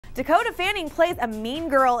Dakota Fanning plays a mean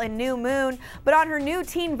girl in New Moon, but on her new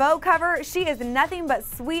Teen Vogue cover, she is nothing but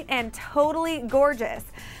sweet and totally gorgeous.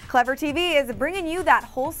 ClevverTV is bringing you that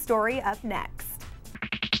whole story up next.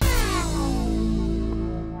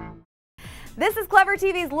 This is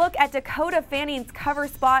ClevverTV's look at Dakota Fanning's cover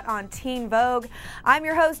spot on Teen Vogue. I'm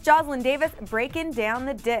your host, Joslyn Davis, breaking down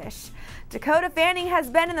the dish. Dakota Fanning has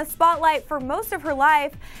been in the spotlight for most of her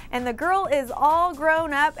life, and the girl is all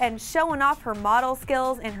grown up and showing off her model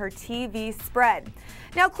skills in her TV spread.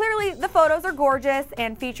 Now, clearly, the photos are gorgeous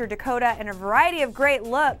and feature Dakota in a variety of great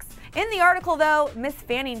looks. In the article, though, Miss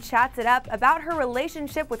Fanning chats it up about her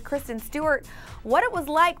relationship with Kristen Stewart, what it was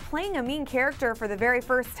like playing a mean character for the very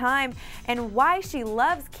first time, and why she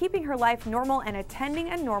loves keeping her life normal and attending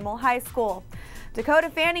a normal high school. Dakota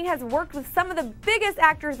Fanning has worked with some of the biggest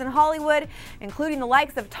actors in Hollywood, including the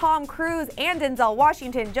likes of Tom Cruise and Denzel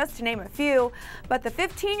Washington, just to name a few, but the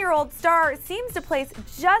 15-year-old star seems to place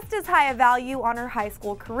just as high a value on her high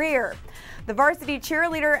school career. The varsity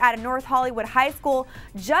cheerleader at a North Hollywood high school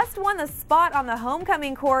just won the spot on the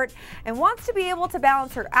homecoming court and wants to be able to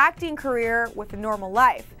balance her acting career with a normal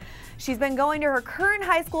life. She's been going to her current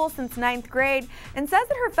high school since 9th grade and says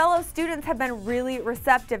that her fellow students have been really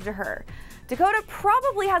receptive to her. Dakota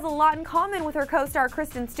probably has a lot in common with her co-star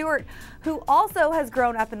Kristen Stewart, who also has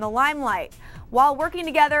grown up in the limelight. While working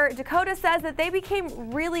together, Dakota says that they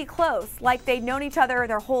became really close, like they'd known each other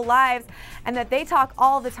their whole lives, and that they talk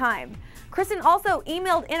all the time. Kristen also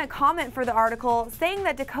emailed in a comment for the article saying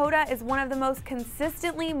that Dakota is one of the most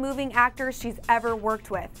consistently moving actors she's ever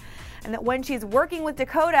worked with, and that when she's working with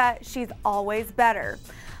Dakota, she's always better.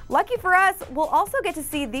 Lucky for us, we'll also get to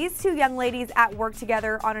see these two young ladies at work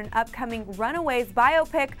together on an upcoming Runaways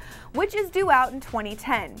biopic, which is due out in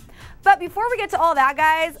 2010. But before we get to all that,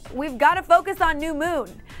 guys, we've got to focus on New Moon.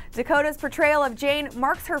 Dakota's portrayal of Jane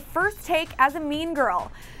marks her first take as a mean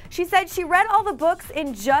girl. She said she read all the books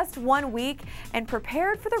in just 1 week and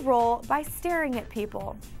prepared for the role by staring at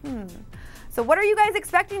people. So what are you guys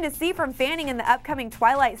expecting to see from Fanning in the upcoming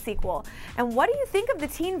Twilight sequel? And what do you think of the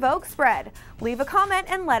Teen Vogue spread? Leave a comment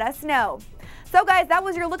and let us know. So guys, that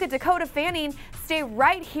was your look at Dakota Fanning. Stay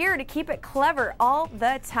right here to keep it clever all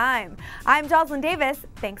the time. I'm Joslyn Davis.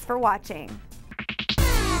 Thanks for watching.